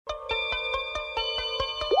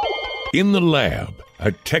In the Lab,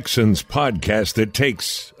 a Texans podcast that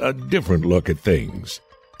takes a different look at things.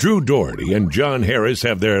 Drew Doherty and John Harris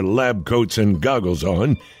have their lab coats and goggles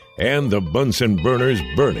on, and the Bunsen burners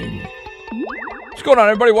burning. What's going on,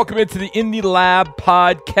 everybody? Welcome into the In the Lab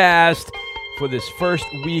podcast for this first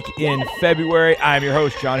week in February. I'm your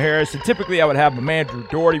host, John Harris, and typically I would have my man Drew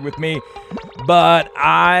Doherty with me, but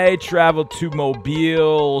I traveled to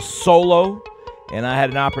Mobile solo, and I had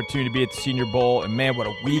an opportunity to be at the Senior Bowl, and man, what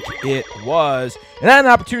a week it was. And I had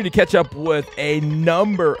an opportunity to catch up with a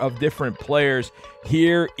number of different players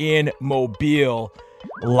here in Mobile.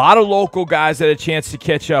 A lot of local guys I had a chance to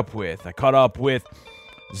catch up with. I caught up with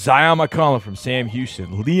Zion McCollum from Sam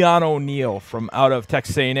Houston, Leon O'Neal from out of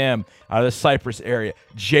Texas A&M, out of the Cypress area,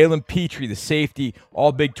 Jalen Petrie, the safety,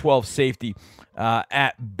 all Big 12 safety,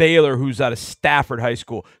 at Baylor, who's out of Stafford High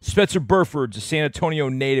School. Spencer Burford's a San Antonio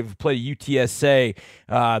native who played at UTSA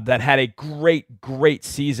that had a great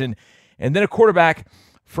season. And then a quarterback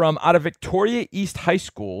from out of Victoria East High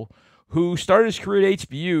School who started his career at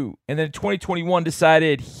HBU and then in 2021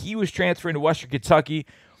 decided he was transferring to Western Kentucky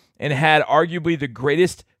and had arguably the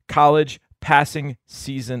greatest college passing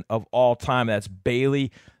season of all time. That's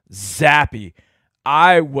Bailey Zappe.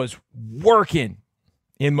 I was working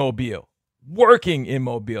in Mobile,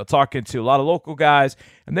 talking to a lot of local guys,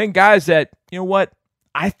 and then guys that, you know what,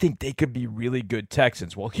 I think they could be really good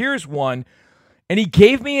Texans. Well, here's one, and he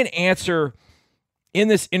gave me an answer in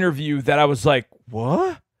this interview that I was like,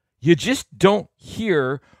 what? You just don't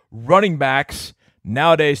hear running backs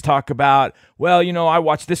nowadays talk about, well, you know, I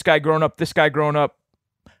watched this guy growing up.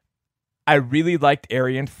 I really liked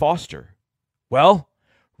Arian Foster. Well,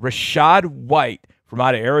 Rachaad White from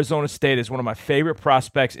out of Arizona State is one of my favorite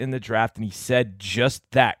prospects in the draft, and he said just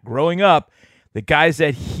that. Growing up, the guys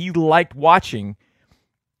that he liked watching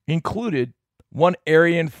included one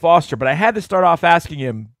Arian Foster, but I had to start off asking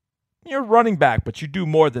him, you're running back, but you do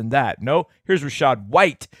more than that. No, here's Rachaad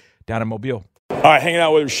White down in Mobile. All right, hanging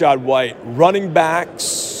out with Rachaad White. Running back /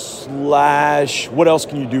 what else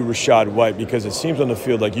can you do, Rachaad White? Because it seems on the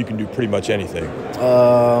field like you can do pretty much anything.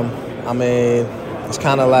 It's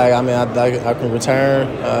kind of like, I can return,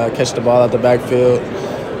 catch the ball out the backfield.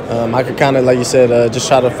 I could kind of, like you said, just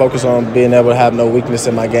try to focus on being able to have no weakness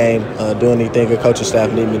in my game, do anything the coaching staff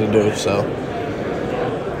need me to do. So,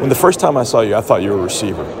 when the first time I saw you, I thought you were a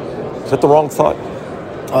receiver. Is that the wrong thought?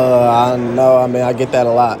 I know. I get that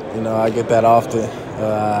a lot. I get that often.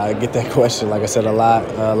 I get that question, like I said, a lot.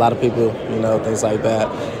 A lot of people, things like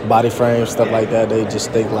that, body frame, stuff like that, they just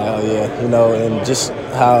think like, oh, yeah, and just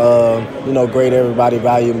how, great everybody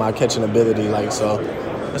value my catching ability.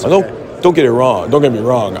 Don't get it wrong. Don't get me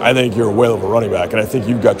wrong. I think you're a whale of a running back, and I think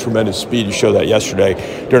you've got tremendous speed. You showed that yesterday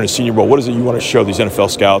during the Senior Bowl. What is it you want to show these NFL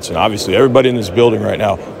scouts and obviously everybody in this building right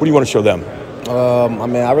now? What do you want to show them?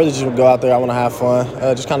 I really just go out there. I want to have fun,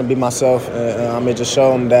 just kind of be myself. Just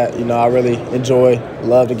show them that, I really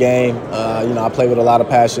love the game. I play with a lot of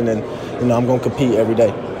passion, and, I'm going to compete every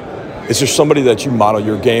day. Is there somebody that you model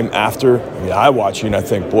your game after? I watch you and I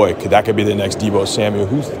think, boy, that could be the next Deebo Samuel.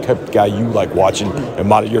 Who's the type of guy you like watching and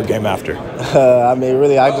model your game after?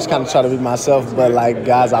 Really, I just kind of try to be myself. But,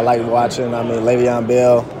 guys I like watching, Le'Veon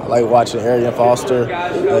Bell. I like watching Arian Foster.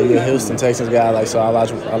 You're a Houston Texans guy. I like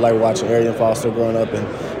watching Arian Foster growing up and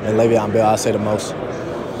Le'Veon Bell, I say the most.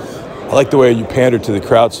 I like the way you pander to the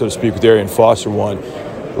crowd, so to speak, with Arian Foster one.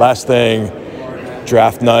 Last thing,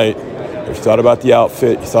 draft night. Have you thought about the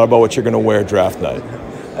outfit? You thought about what you're going to wear draft night?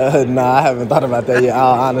 No, I haven't thought about that yet,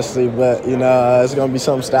 honestly. But, it's going to be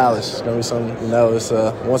something stylish. It's going to be something, it's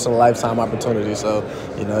a once-in-a-lifetime opportunity. So,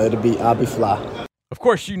 I'll be fly. Of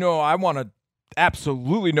course, I want to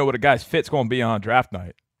absolutely know what a guy's fit's going to be on draft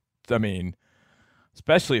night.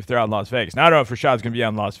 Especially if they're out in Las Vegas. Now, I don't know if Rachaad's going to be out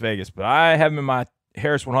in Las Vegas, but I have him in my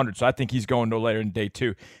Harris 100, so I think he's going no later than day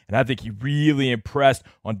 2. And I think he really impressed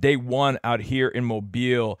on day 1 out here in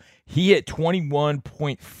Mobile. He hit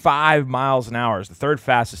 21.5 miles an hour. It's the third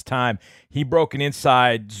fastest time. He broke an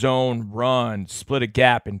inside zone run, split a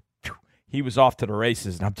gap, and he was off to the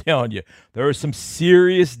races. And I'm telling you, there were some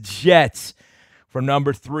serious jets for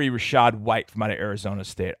number 3, Rachaad White from out of Arizona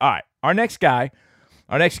State. All right, our next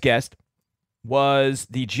guest, was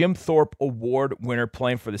the Jim Thorpe Award winner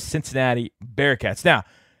playing for the Cincinnati Bearcats. Now,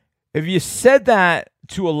 if you said that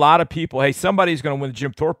to a lot of people, hey, somebody's going to win the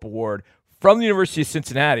Jim Thorpe Award from the University of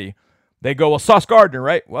Cincinnati, they go, well, Sauce Gardner,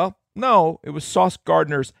 right? Well, no, it was Sauce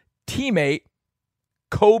Gardner's teammate,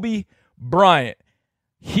 Kobe Bryant.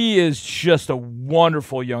 He is just a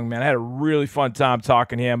wonderful young man. I had a really fun time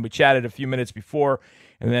talking to him. We chatted a few minutes before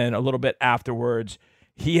and then a little bit afterwards.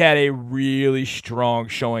 he had a really strong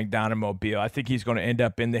showing down in Mobile. I think he's going to end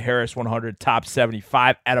up in the Harris 100 top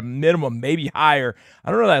 75 at a minimum, maybe higher.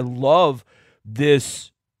 I don't know that I love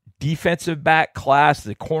this defensive back class,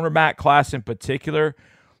 the cornerback class in particular,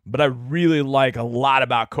 but I really like a lot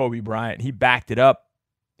about Kobe Bryant. He backed it up.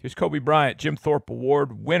 Here's Kobe Bryant, Jim Thorpe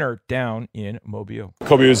Award winner down in Mobile.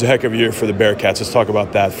 Kobe, was a heck of a year for the Bearcats. Let's talk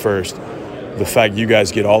about that first. The fact you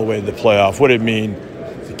guys get all the way to the playoff, what did it mean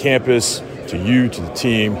to campus, to you, to the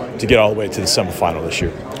team, to get all the way to the semifinal this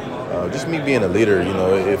year? Just me being a leader, it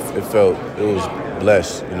was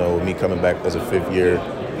blessed, me coming back as a fifth year.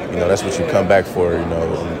 That's what you come back for,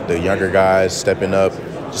 the younger guys stepping up,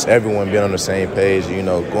 just everyone being on the same page,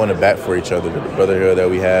 going to bat for each other. The brotherhood that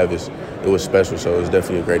we have, it was special, so it was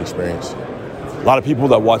definitely a great experience. A lot of people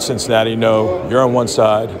that watch Cincinnati know you're on one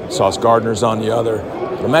side, Sauce Gardner's on the other.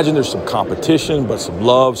 I imagine there's some competition, but some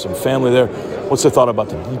love, some family there. What's the thought about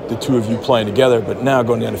the two of you playing together, but now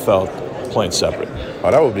going to the NFL, playing separate?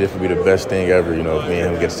 Oh, that would be the best thing ever, if me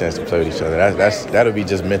and him get a chance to play with each other. That'll be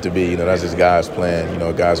just meant to be, that's just God's plan,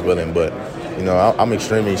 God's willing. But, I'm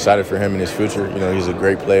extremely excited for him in his future. He's a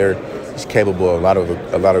great player. He's capable of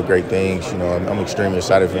a lot of great things. I'm extremely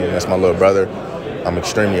excited for him. That's my little brother. I'm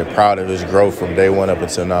extremely proud of his growth from day one up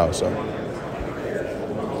until now. So,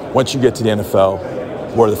 once you get to the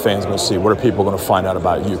NFL, what are the fans going to see? What are people going to find out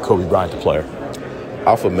about you, Kobe Bryant, the player?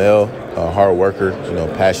 Alpha male, hard worker,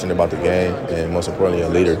 passionate about the game, and most importantly, a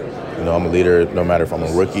leader. I'm a leader no matter if I'm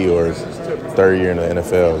a rookie or third year in the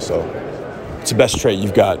NFL. So, it's the best trait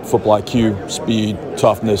you've got: football IQ, speed,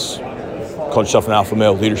 toughness. Call yourself an alpha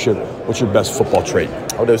male, leadership. What's your best football trait?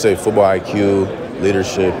 I would say football IQ,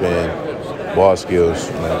 leadership, and ball skills.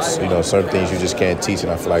 Certain things you just can't teach,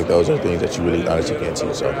 and I feel like those are things that you really honestly can't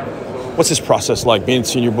teach. So, what's this process like? Being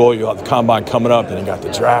Senior Bowl, you have the combine coming up, then you got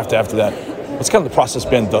the draft after that. What's kind of the process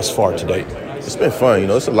been thus far to date? It's been fun.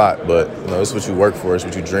 It's a lot, but it's what you work for. It's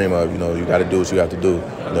what you dream of. You got to do what you have to do.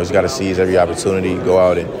 You got to seize every opportunity, go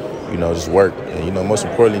out and just work, and most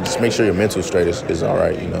importantly, just make sure your mental straight is all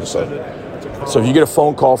right. So if you get a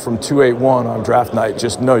phone call from 281 on draft night,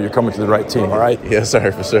 just know you're coming to the right team, all right? Yes,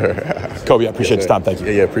 sir, for sure. Kobe, I appreciate your time. Thank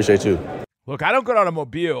you. Yeah, appreciate you. Look, I don't go down to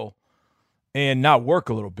Mobile and not work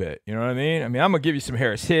a little bit. You know what I mean? I'm going to give you some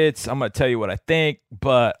Harris hits. I'm going to tell you what I think,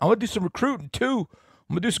 but I'm going to do some recruiting too.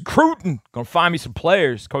 I'm going to do some recruiting. Going to find me some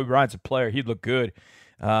players. Kobe Bryant's a player. He'd look good.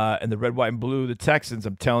 And the red, white, and blue, the Texans,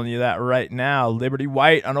 I'm telling you that right now. Liberty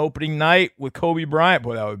White on opening night with Kobe Bryant.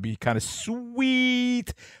 Boy, that would be kind of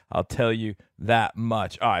sweet. I'll tell you that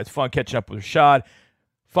much. All right, it's fun catching up with Rashad.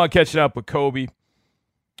 Fun catching up with Kobe.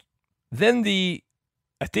 Then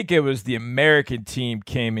I think it was the American team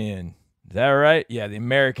came in. Is that right? Yeah, the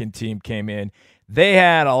American team came in. They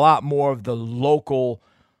had a lot more of the local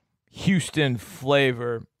Houston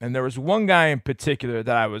flavor, and there was one guy in particular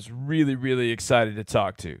that I was really, really excited to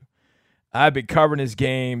talk to. I've been covering his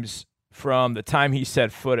games from the time he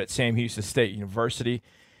set foot at Sam Houston State University.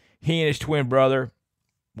 He and his twin brother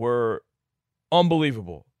were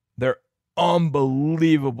unbelievable. They're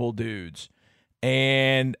unbelievable dudes.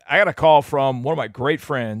 And I got a call from one of my great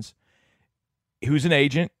friends who's an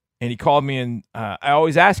agent, and he called me, and I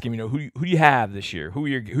always ask him, who do you have this year? Who are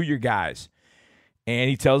your guys?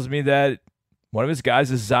 And he tells me that one of his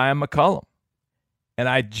guys is Zion McCollum. And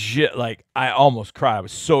I almost cried. I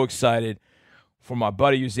was so excited for my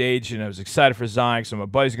buddy who's aged, and I was excited for Zion, so my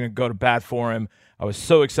buddy's going to go to bat for him. I was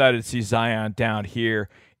so excited to see Zion down here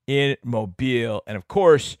in Mobile. And, of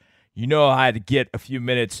course, I had to get a few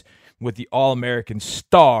minutes with the All-American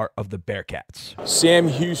star of the Bearcats. Sam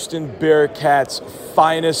Houston Bearcats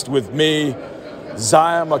finest with me,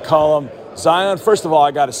 Zion McCollum. Zion, first of all,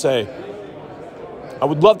 I got to say, I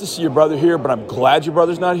would love to see your brother here, but I'm glad your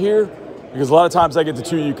brother's not here because a lot of times I get the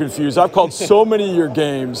two of you confused. I've called so many of your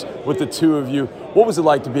games with the two of you. What was it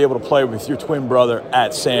like to be able to play with your twin brother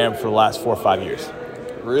at Sam for the last 4 or 5 years?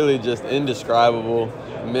 Really just indescribable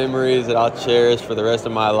memories that I'll cherish for the rest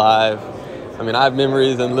of my life. I have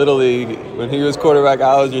memories in Little League when he was quarterback,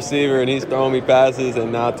 I was receiver, and he's throwing me passes,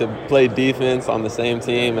 and now to play defense on the same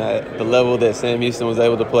team at the level that Sam Houston was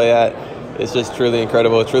able to play at, it's just truly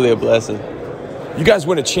incredible. It's truly a blessing. You guys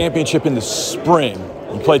win a championship in the spring.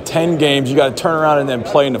 You play 10 games. You got to turn around and then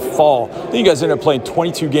play in the fall. Then you guys end up playing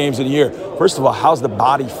 22 games in a year. First of all, how's the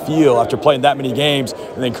body feel after playing that many games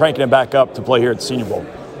and then cranking it back up to play here at the Senior Bowl?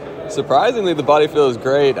 Surprisingly, the body feels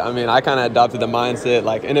great. I kind of adopted the mindset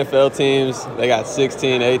like NFL teams, they got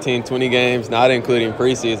 16, 18, 20 games, not including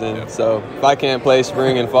preseason. So if I can't play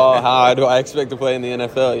spring and fall, how do I expect to play in the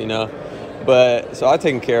NFL, But so I've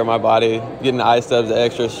taken care of my body, getting the ice tubs, the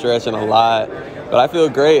extra stretching a lot. But I feel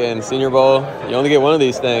great, and Senior Bowl, you only get one of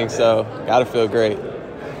these things, so got to feel great.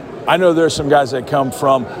 I know there's some guys that come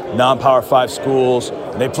from non-Power 5 schools,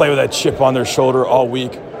 and they play with that chip on their shoulder all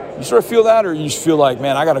week. You sort of feel that, or you just feel like,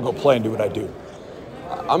 man, I got to go play and do what I do?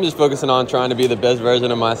 I'm just focusing on trying to be the best version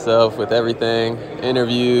of myself with everything,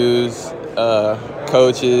 interviews,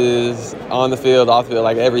 coaches, on the field, off the field,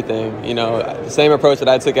 like everything. You know, the same approach that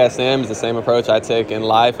I took at Sam is the same approach I take in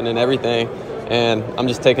life and in everything, and I'm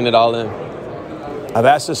just taking it all in. I've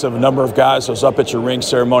asked this of a number of guys. I was up at your ring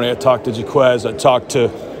ceremony. I talked to Jaquez. I talked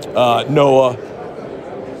to Noah.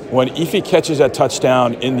 When Ife catches that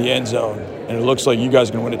touchdown in the end zone, and it looks like you guys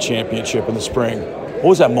are going to win a championship in the spring, what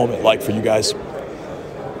was that moment like for you guys?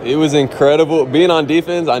 It was incredible. Being on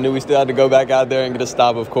defense, I knew we still had to go back out there and get a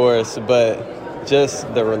stop, of course, but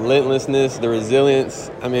just the relentlessness, the resilience,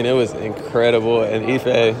 I mean, it was incredible. And Ife,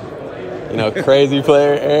 you know, crazy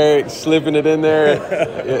player, Eric, slipping it in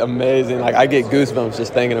there, amazing. Like, I get goosebumps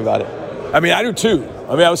just thinking about it. I mean, I do too.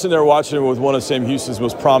 I mean, I was sitting there watching it with one of Sam Houston's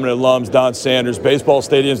most prominent alums, Don Sanders. Baseball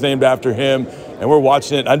stadium's named after him, and we're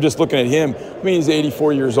watching it. I'm just looking at him. I mean, he's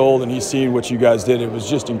 84 years old, and he's seen what you guys did. It was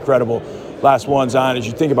just incredible. Last one, Zion, as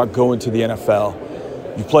you think about going to the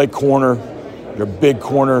NFL, you play corner, you're a big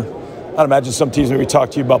corner. I'd imagine some teams maybe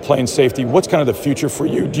talk to you about playing safety. What's kind of the future for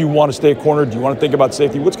you? Do you want to stay a corner? Do you want to think about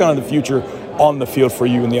safety? What's kind of the future on the field for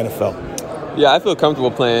you in the NFL? Yeah, I feel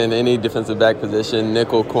comfortable playing any defensive back position,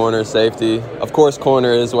 nickel, corner, safety. Of course,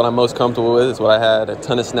 corner is what I'm most comfortable with. It's what I had a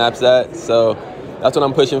ton of snaps at. So that's what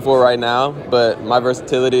I'm pushing for right now. But my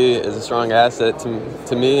versatility is a strong asset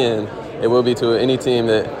to me, and it will be to any team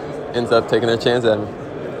that ends up taking their chance at me.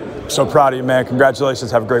 So proud of you, man.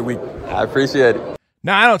 Congratulations. Have a great week. I appreciate it.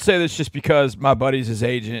 Now, I don't say this just because my buddy's his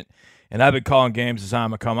agent, and I've been calling games as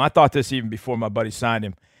Zion McCollum. I thought this even before my buddy signed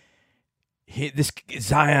him.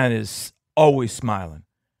 Zion is always smiling.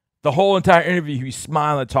 The whole entire interview, he's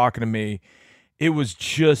smiling, talking to me. It was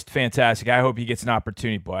just fantastic. I hope he gets an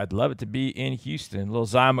opportunity. Boy, I'd love it to be in Houston. Little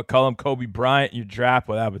Zion McCollum, Kobe Bryant in your draft.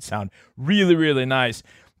 Well, that would sound really, really nice.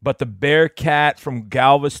 But the Bearcat from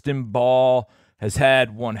Galveston Ball has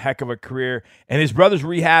had one heck of a career. And his brother's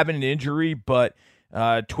rehabbing an injury, but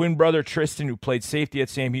twin brother Tristan, who played safety at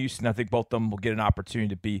Sam Houston, I think both of them will get an opportunity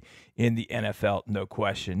to be in the NFL, no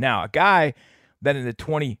question. Now, a guy that in the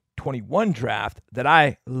 2021 draft that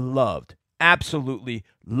I loved, absolutely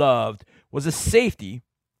loved, was a safety.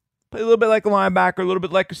 Played a little bit like a linebacker, a little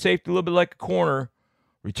bit like a safety, a little bit like a corner.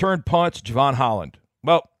 Return punts, Javon Holland.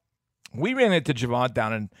 Well, we ran into Javon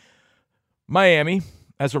down in Miami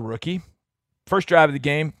as a rookie. First drive of the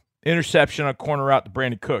game, interception on a corner route to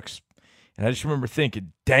Brandon Cooks. And I just remember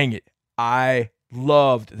thinking, dang it, I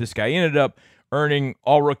loved this guy. He ended up earning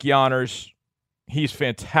all-rookie honors. He's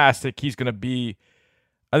fantastic. I think he's going to be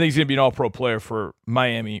an all-pro player for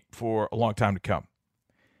Miami for a long time to come.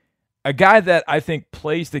 A guy that I think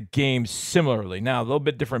plays the game similarly, now a little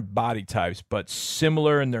bit different body types, but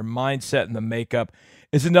similar in their mindset and the makeup,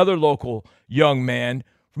 is another local young man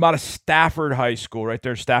from out of Stafford High School, right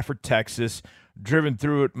there, Stafford, Texas. Driven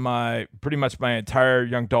through it pretty much my entire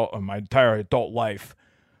adult life.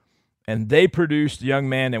 And they produced a young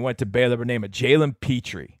man that went to Baylor by the name of Jalen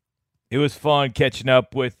Petrie. It was fun catching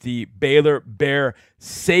up with the Baylor Bear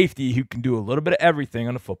safety who can do a little bit of everything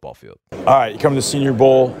on the football field. All right, you come to the Senior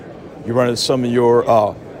Bowl. You run into some of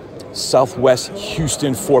your Southwest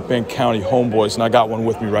Houston, Fort Bend County homeboys, and I got one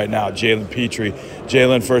with me right now, Jalen Petrie.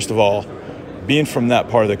 Jalen, first of all, being from that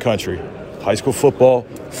part of the country, high school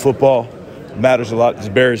football matters a lot. This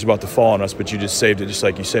barrier is about to fall on us, but you just saved it, just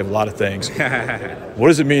like you save a lot of things. What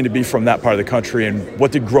does it mean to be from that part of the country, and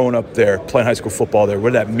what did growing up there, playing high school football there,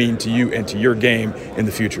 what did that mean to you and to your game in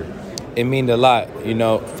the future? It means a lot. You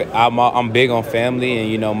know, I'm big on family,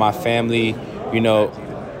 and, you know, my family, you know,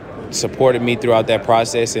 supported me throughout that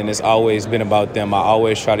process, and it's always been about them. I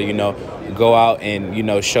always try to, you know, go out and, you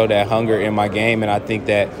know, show that hunger in my game, and I think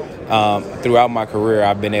that throughout my career,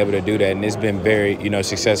 I've been able to do that, and it's been very, you know,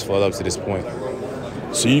 successful up to this point.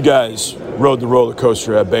 So you guys rode the roller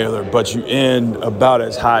coaster at Baylor, but you end about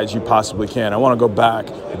as high as you possibly can. I want to go back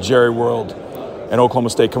to Jerry World and Oklahoma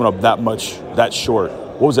State coming up that short.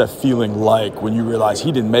 What was that feeling like when you realized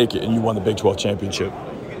he didn't make it and you won the Big 12 championship?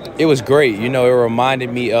 It was great. You know, it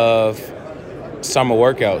reminded me of summer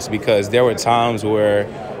workouts, because there were times where,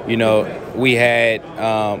 you know, we had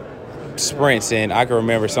sprints, and I can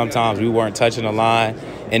remember sometimes we weren't touching the line,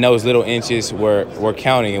 and those little inches were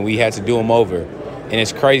counting, and we had to do them over. And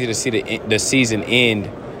it's crazy to see the season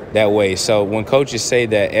end that way. So when coaches say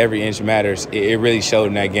that every inch matters, it really showed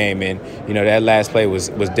in that game, and, you know, that last play was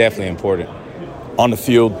definitely important. On the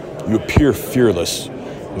field, you appear fearless.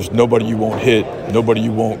 There's nobody you won't hit, nobody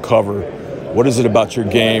you won't cover. What is it about your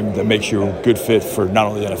game that makes you a good fit for not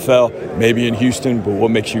only the NFL, maybe in Houston, but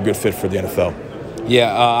what makes you a good fit for the NFL?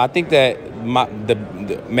 Yeah, I think that what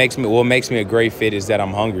makes me a great fit is that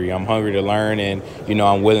I'm hungry. I'm hungry to learn, and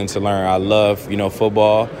I'm willing to learn. I love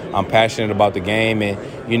football. I'm passionate about the game, and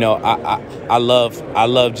I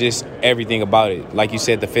love just everything about it. Like you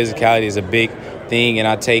said, the physicality is a big thing, and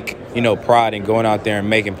I take pride in going out there and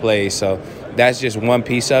making plays. So that's just one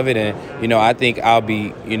piece of it, and I think I'll be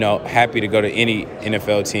happy to go to any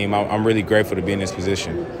NFL team. I'm really grateful to be in this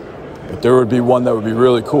position. But there would be one that would be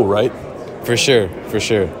really cool, right? For sure.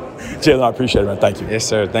 Jalen, I appreciate it, man. Thank you. Yes,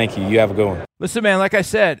 sir. Thank you. You have a good one. Listen, man, like I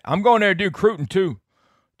said, I'm going there to do Cruton too.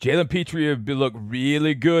 Jalen Petrie would look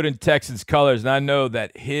really good in Texans colors, and I know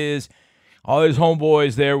that all his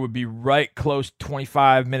homeboys there would be right close,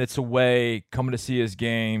 25 minutes away, coming to see his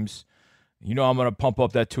games. I'm going to pump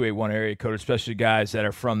up that 281 area code, especially guys that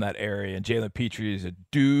are from that area. And Jalen Petrie is a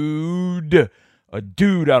dude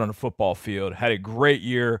out on the football field. Had a great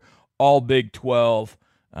year, all Big 12.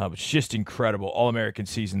 It's just incredible. All-American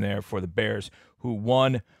season there for the Bears, who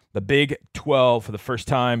won the Big 12 for the first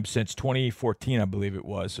time since 2014, I believe it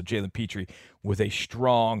was. So Jalen Petrie with a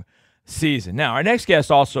strong season. Now, our next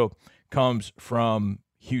guest also comes from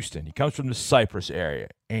Houston. He comes from the Cypress area,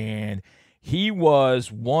 and he was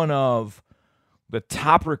one of the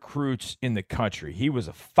top recruits in the country. He was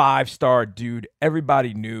a 5-star dude.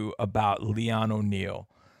 Everybody knew about Leon O'Neal.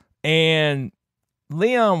 And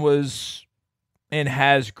Leon was and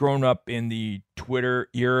has grown up in the Twitter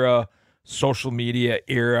era, social media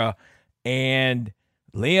era, and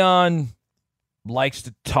Leon likes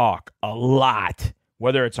to talk a lot,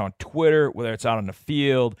 whether it's on Twitter, whether it's out on the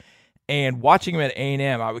field. And watching him at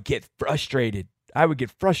A&M, I would get frustrated.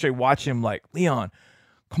 Watching him like, Leon,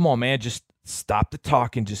 come on, man, just stop the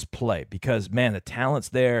talk and just play. Because, man, the talent's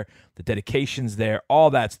there, the dedication's there, all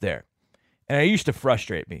that's there. And it used to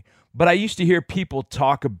frustrate me. But I used to hear people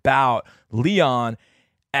talk about Leon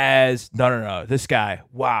as, no, this guy,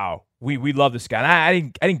 wow, we love this guy. And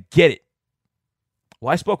I didn't get it.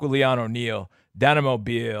 Well, I spoke with Leon O'Neal down in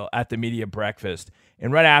Mobile at the media breakfast.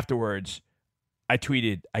 And right afterwards, I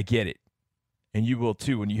tweeted, I get it. And you will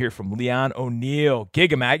too when you hear from Leon O'Neal.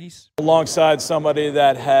 Giga Maggies. Alongside somebody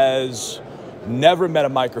that has never met a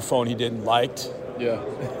microphone he didn't like. Yeah.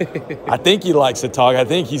 I think he likes to talk. I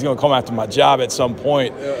think he's going to come after my job at some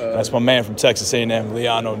point. That's my man from Texas A&M,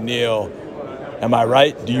 Leon O'Neal. Am I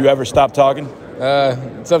right? Do you ever stop talking?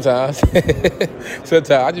 Sometimes.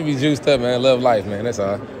 Sometimes. I just be juiced up, man. I love life, man. That's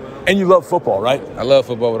all. And you love football, right? I love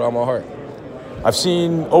football with all my heart.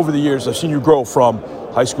 Over the years, I've seen you grow from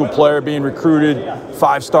high school player being recruited,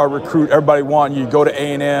 5-star recruit, everybody wanting you to go to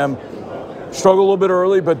A&M. Struggle a little bit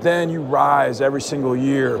early, but then you rise every single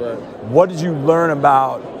year. Right. What did you learn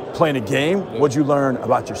about playing a game? Yeah. What did you learn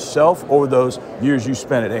about yourself over those years you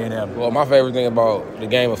spent at A&M? Well, my favorite thing about the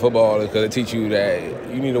game of football is because it teaches you that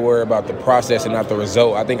you need to worry about the process and not the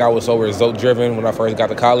result. I think I was so result-driven when I first got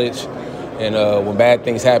to college. And when bad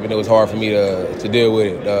things happened, it was hard for me to deal with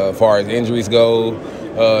it. As far as injuries go,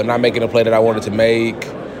 not making a play that I wanted to make,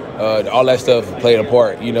 all that stuff played a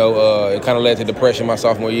part. It kind of led to depression my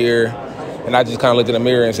sophomore year. And I just kind of looked in the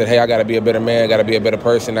mirror and said, hey, I got to be a better man. I got to be a better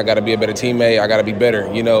person. I got to be a better teammate. I got to be better,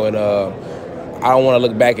 And I don't want to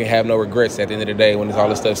look back and have no regrets at the end of the day when all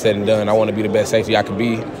this stuff said and done. I want to be the best safety I could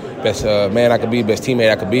be, best man I could be, best teammate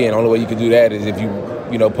I could be. And the only way you can do that is if you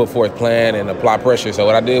put forth plan and apply pressure. So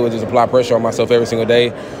what I did was just apply pressure on myself every single day,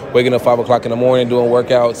 waking up 5 o'clock in the morning, doing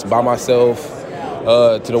workouts by myself,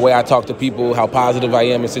 to the way I talk to people, how positive I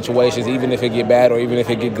am in situations, even if it get bad or even if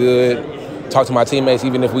it get good. Talk to my teammates,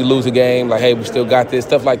 even if we lose a game, like, hey, we still got this.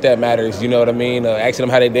 Stuff like that matters, you know what I mean? Asking them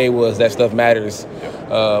how their day was, that stuff matters.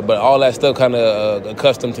 But all that stuff kind of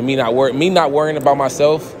accustomed to me not worrying about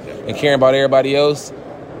myself and caring about everybody else.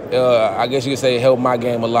 I guess you could say it helped my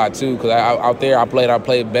game a lot too, because out there I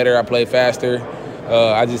played better, I played faster.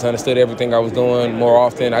 I just understood everything I was doing more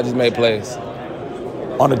often. I just made plays.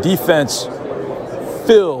 On a defense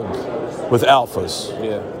filled with alphas.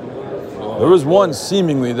 Yeah. There was one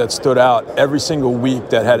seemingly that stood out every single week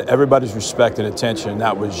that had everybody's respect and attention, and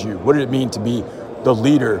that was you. What did it mean to be the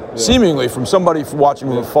leader, seemingly from somebody watching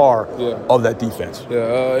from afar, of that defense?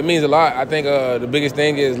 Yeah, it means a lot. I think the biggest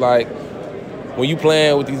thing is, like, when you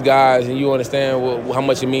playing with these guys and you understand how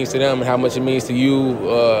much it means to them and how much it means to you,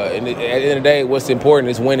 and at the end of the day, what's important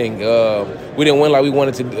is winning. We didn't win like we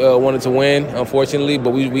wanted to win, unfortunately,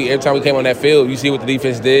 but we every time we came on that field, you see what the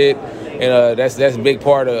defense did. And that's a big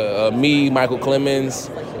part of me, Michael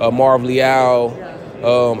Clemens, Marv Leal,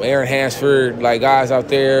 Aaron Hansford, like guys out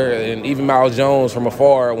there, and even Miles Jones from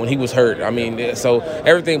afar when he was hurt. I mean, so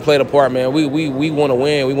everything played a part, man. We want to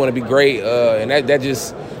win. We want to be great, and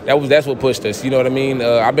that's what pushed us. You know what I mean?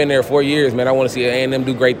 I've been there 4 years, man. I want to see A&M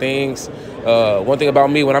do great things. One thing about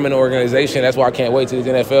me, when I'm in an organization, that's why I can't wait till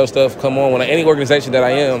this NFL stuff come on. When any organization that I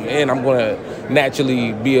am in, I'm going to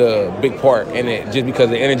naturally be a big part in it, just because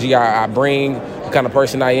of the energy I bring, the kind of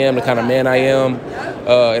person I am, the kind of man I am,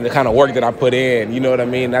 and the kind of work that I put in. You know what I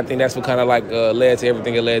mean? I think that's what kind of like led to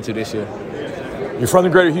everything it led to this year. You're from the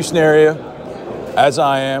greater Houston area, as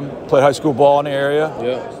I am. Played high school ball in the area.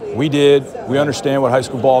 Yeah. We did. We understand what high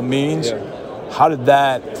school ball means. Yeah. How did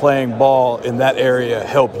that playing ball in that area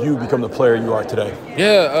help you become the player you are today?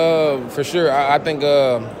 Yeah, for sure. I think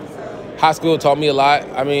high school taught me a lot.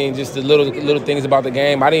 I mean, just the little things about the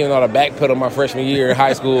game. I didn't even know how to backpedal my freshman year in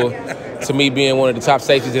high school to me being one of the top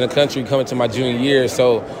safeties in the country coming to my junior year.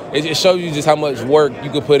 So it just shows you just how much work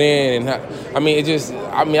you could put in. And I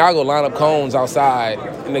go line up cones outside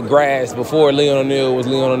in the grass before Leon O'Neal was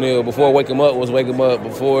Leon O'Neal, before Wake 'em Up was Wake 'em Up,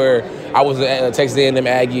 before I was a Texas A&M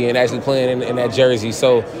Aggie and actually playing in that jersey.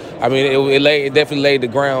 So, I mean, it definitely laid the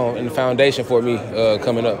ground and the foundation for me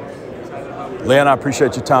coming up. Leon, I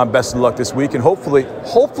appreciate your time. Best of luck this week. And hopefully,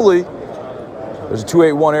 there's a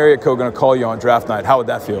 281 area code going to call you on draft night. How would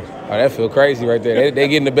that feel? Oh, that feel crazy right there. They're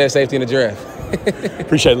getting the best safety in the draft.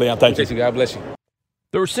 Appreciate it, Leon. Thank you. God bless you.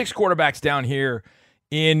 There were 6 quarterbacks down here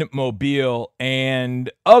in Mobile,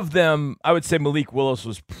 and of them, I would say Malik Willis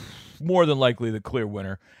was more than likely the clear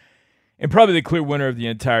winner, and probably the clear winner of the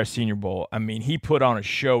entire Senior Bowl. I mean, he put on a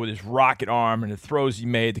show with his rocket arm and the throws he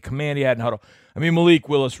made, the command he had in huddle. I mean, Malik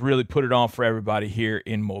Willis really put it on for everybody here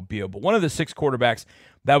in Mobile. But one of the 6 quarterbacks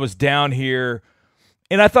that was down here,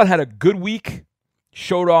 and I thought had a good week,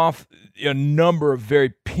 showed off a number of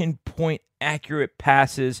very pinpoint, accurate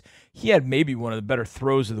passes. He had maybe one of the better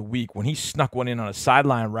throws of the week when he snuck one in on a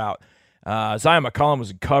sideline route. Zion McCollum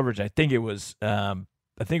was in coverage. I think it was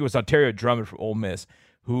Ontario Drummond from Ole Miss,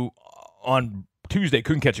 who on Tuesday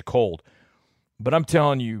couldn't catch a cold. But I'm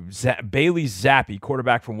telling you, Bailey Zappi,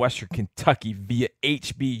 quarterback from Western Kentucky via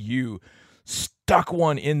HBU, stuck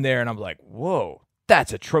one in there, and I'm like, whoa,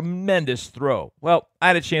 that's a tremendous throw. Well, I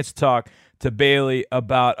had a chance to talk to Bailey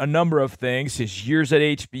about a number of things, his years at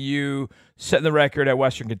HBU, setting the record at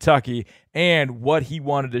Western Kentucky, and what he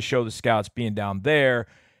wanted to show the scouts being down there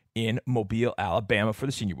in Mobile, Alabama for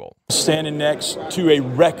the Senior Bowl. Standing next to a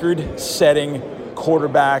record-setting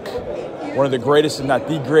quarterback, one of the greatest, if not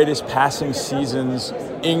the greatest, passing seasons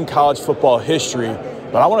in college football history.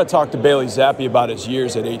 But I want to talk to Bailey Zappi about his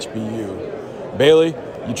years at HBU. Bailey,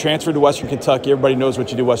 you transferred to Western Kentucky. Everybody knows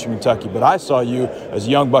what you did at Western Kentucky. But I saw you as a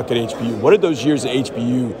young buck at HBU. What did those years at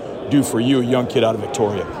HBU do for you, a young kid out of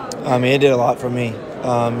Victoria? I mean, it did a lot for me.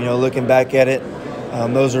 Looking back at it,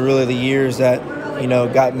 those are really the years that,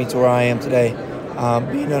 got me to where I am today.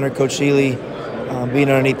 Being under Coach Shealy, being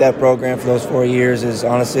underneath that program for those 4 years is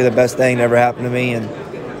honestly the best thing that ever happened to me, and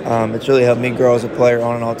it's really helped me grow as a player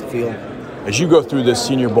on and off the field. As you go through this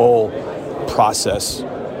Senior Bowl process,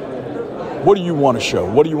 what do you want to show?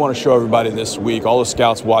 What do you want to show everybody this week? All the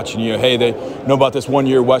scouts watching you, hey, they know about this 1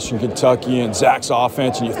 year at Western Kentucky and Zach's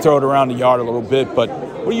offense, and you throw it around the yard a little bit, but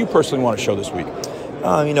what do you personally want to show this week?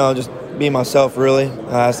 Just being myself, really.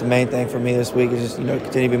 That's the main thing for me this week, is just,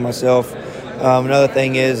 continue to be myself. Another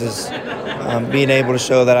thing is being able to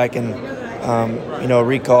show that I can,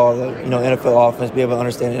 recall the, NFL offense, be able to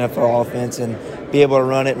understand the NFL offense, and be able to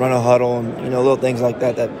run a huddle, and, little things like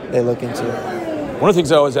that they look into. One of the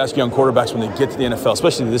things I always ask young quarterbacks when they get to the NFL,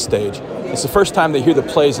 especially at this stage, it's the first time they hear the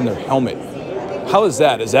plays in their helmet. How is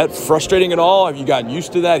that? Is that frustrating at all? Have you gotten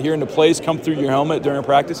used to that, hearing the plays come through your helmet during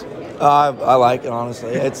practice? I like it,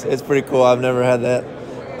 honestly. It's pretty cool. I've never had that.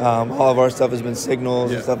 All of our stuff has been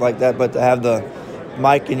signals and stuff like that, but to have the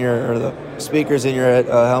mic or the speakers in your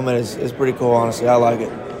helmet is pretty cool, honestly. I like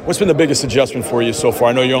it. What's been the biggest adjustment for you so far?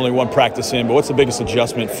 I know you're only one practice in, but what's the biggest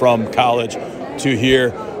adjustment from college to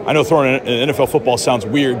here? I know throwing an NFL football sounds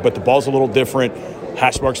weird, but the ball's a little different,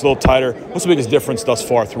 hash mark's a little tighter. What's the biggest difference thus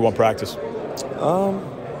far through one practice? The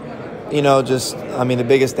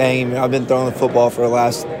biggest thing, I've been throwing the football for the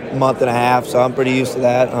last month and a half, so I'm pretty used to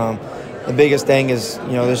that. The biggest thing is,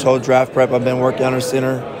 this whole draft prep, I've been working under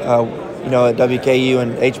center. At WKU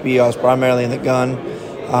and HBU, I was primarily in the gun.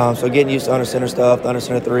 So getting used to under center stuff, under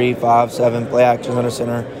center 3, 5, 7, play actions under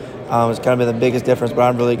center, has kind of been the biggest difference, but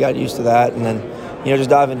I've really got used to that. And then,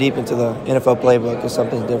 just diving deep into the NFL playbook is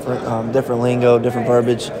something different, different lingo, different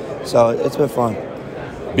verbiage. So it's been fun.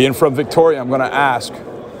 Being from Victoria, I'm going to ask,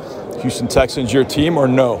 Houston Texans your team or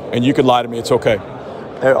no? And you could lie to me, it's okay.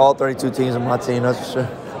 All 32 teams are my team, that's for sure.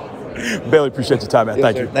 Bailey, appreciate your time, man. Yes,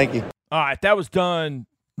 Thank sir. you. Thank you. All right, that was done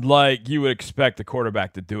like you would expect the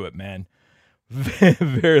quarterback to do it, man.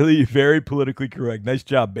 Very, very politically correct. Nice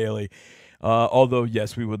job, Bailey. Although,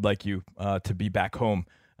 yes, we would like you to be back home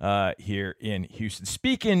here in Houston.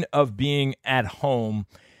 Speaking of being at home,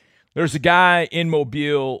 there's a guy in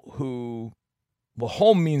Mobile who, well,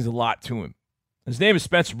 home means a lot to him. His name is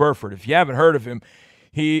Spencer Burford. If you haven't heard of him,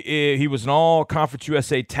 he was an all-conference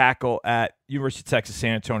USA tackle at University of Texas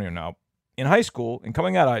San Antonio. Now, in high school and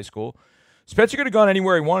coming out of high school, Spencer could have gone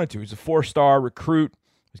anywhere he wanted to. He's a 4-star recruit.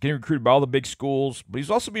 He's getting recruited by all the big schools, but he's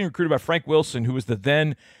also being recruited by Frank Wilson, who was the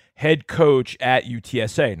then head coach at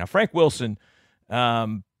UTSA. Now, Frank Wilson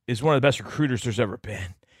is one of the best recruiters there's ever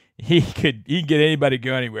been. He could get anybody to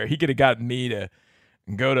go anywhere. He could have gotten me to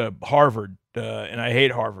go to Harvard, and I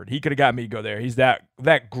hate Harvard. He could have got me to go there. He's that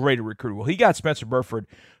great a recruiter. Well, he got Spencer Burford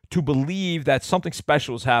to believe that something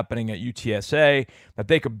special was happening at UTSA, that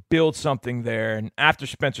they could build something there. And after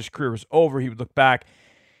Spencer's career was over, he would look back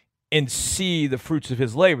and see the fruits of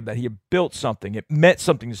his labor, that he had built something. It meant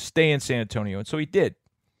something to stay in San Antonio, and so he did.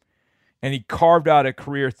 And he carved out a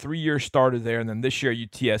career, 3 years started there, and then this year at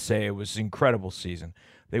UTSA, it was an incredible season.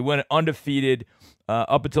 They went undefeated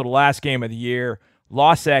up until the last game of the year,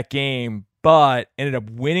 lost that game, but ended up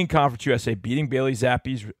winning Conference USA, beating Bailey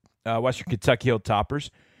Zappi's Western Kentucky Hilltoppers.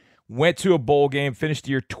 Went to a bowl game, finished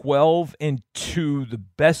the year 12-2, the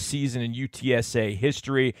best season in UTSA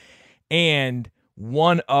history, and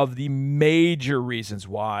one of the major reasons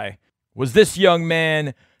why was this young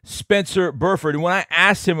man, Spencer Burford. And when I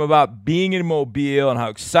asked him about being in Mobile and how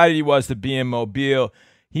excited he was to be in Mobile,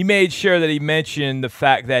 he made sure that he mentioned the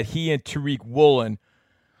fact that he and Tariq Woolen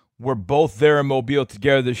were both there in Mobile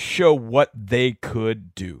together to show what they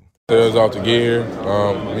could do. It was off to get here.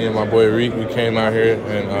 Me and my boy Reek, we came out here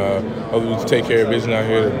and hopefully we take care of business out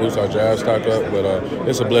here to boost our draft stock up. But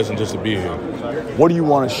it's a blessing just to be here. What do you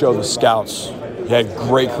want to show the scouts? You had a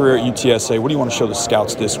great career at UTSA. What do you want to show the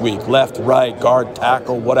scouts this week? Left, right, guard,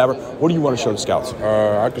 tackle, whatever. What do you want to show the scouts?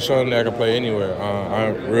 I can show them that I can play anywhere.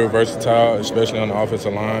 I'm real versatile, especially on the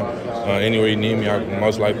offensive line. Anywhere you need me, I can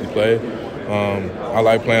most likely play. I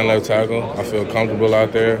like playing left tackle. I feel comfortable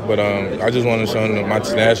out there. But I just want to show them my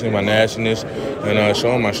tenacity, my nastiness, and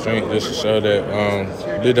show them my strength just to show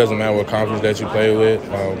that it doesn't matter what conference that you play with.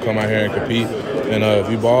 Come out here and compete. And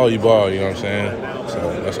if you ball, you ball. You know what I'm saying?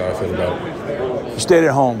 So that's how I feel about it. You stayed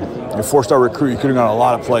at home. You're a 4-star recruit. You could have gone a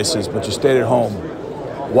lot of places, but you stayed at home.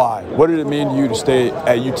 Why? What did it mean to you to stay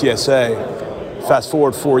at UTSA? Fast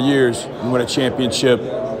forward 4 years, you win a championship.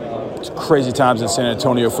 It's crazy times in San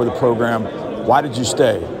Antonio for the program. Why did you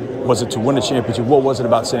stay? Was it to win a championship? What was it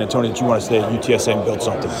about San Antonio that you want to stay at UTSA and build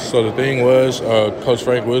something? So the thing was, Coach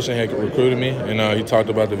Frank Wilson had recruited me, and he talked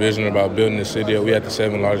about the vision about building the city. We had the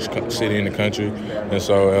 7th largest city in the country, and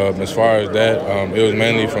so as far as that, it was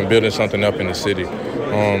mainly from building something up in the city.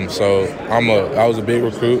 So I was a big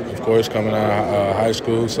recruit, of course, coming out of high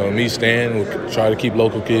school. So me staying would try to keep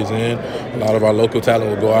local kids in. A lot of our local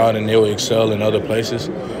talent would go out and they would excel in other places.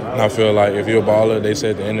 And I feel like if you're a baller, they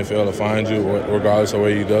said the NFL will find you regardless of where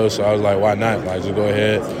you go. So I was like, why not? Like, just go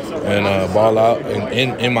ahead and ball out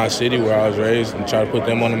in my city where I was raised and try to put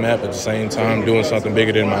them on the map at the same time, doing something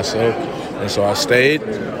bigger than myself. And so I stayed.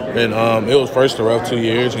 And it was first a rough 2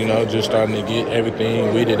 years, just starting to get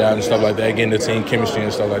everything weeded out and stuff like that, getting the team chemistry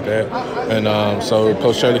and stuff like that. And so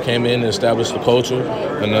Coach Shirley came in and established the culture,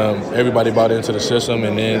 and everybody bought into the system.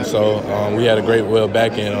 And then so we had a great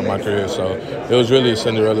back end of my career. So it was really a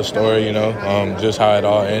Cinderella story, just how it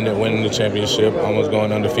all ended, winning the championship, almost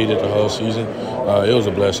going undefeated the whole season. It was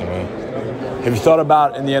a blessing, man. Have you thought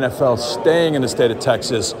about in the NFL staying in the state of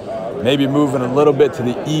Texas? Maybe moving a little bit to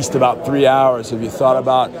the east, about 3 hours. Have you thought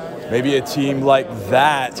about maybe a team like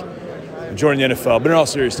that joining the NFL? But in all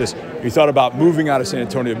seriousness, have you thought about moving out of San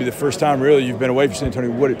Antonio? It'd be the first time really you've been away from San Antonio.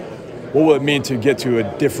 What will it mean to get to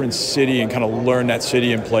a different city and kind of learn that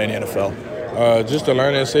city and play in the NFL? Just to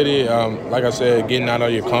learn that city, like I said, getting out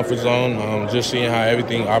of your comfort zone, just seeing how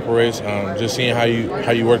everything operates, just seeing how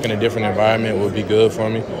you work in a different environment would be good for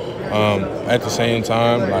me. At the same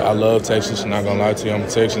time, I love Texas. Not gonna lie to you, I'm a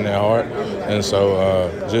Texan at heart, and so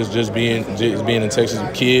just being a Texas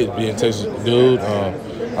kid, being a Texas dude,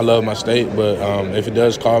 I love my state. But if it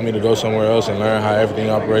does call me to go somewhere else and learn how everything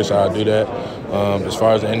operates, I'll do that. As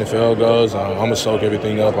far as the NFL goes, I'm gonna soak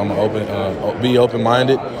everything up. I'm gonna be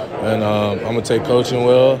open-minded, and I'm gonna take coaching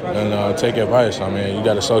well and take advice. I mean, you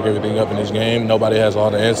got to soak everything up in this game. Nobody has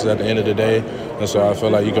all the answers at the end of the day, and so I feel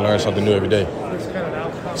like you can learn something new every day.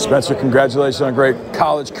 Spencer, congratulations on a great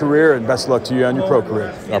college career and best of luck to you on your pro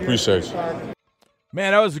career. I appreciate you.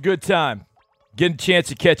 Man, that was a good time. getting a chance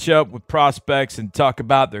to catch up with prospects and talk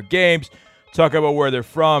about their games, talk about where they're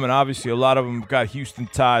from, and obviously a lot of them got Houston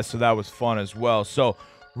ties, so that was fun as well. So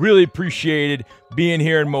really appreciated being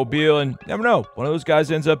here in Mobile, and never know, one of those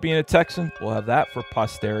guys ends up being a Texan. We'll have that for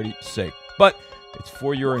posterity's sake. But it's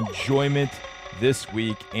for your enjoyment this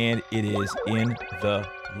week, and it is in the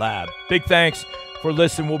lab. Big thanks for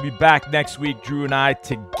listening. We'll be back next week, Drew and I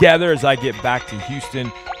together, as I get back to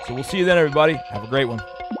Houston. So we'll see you then, everybody. Have a great one.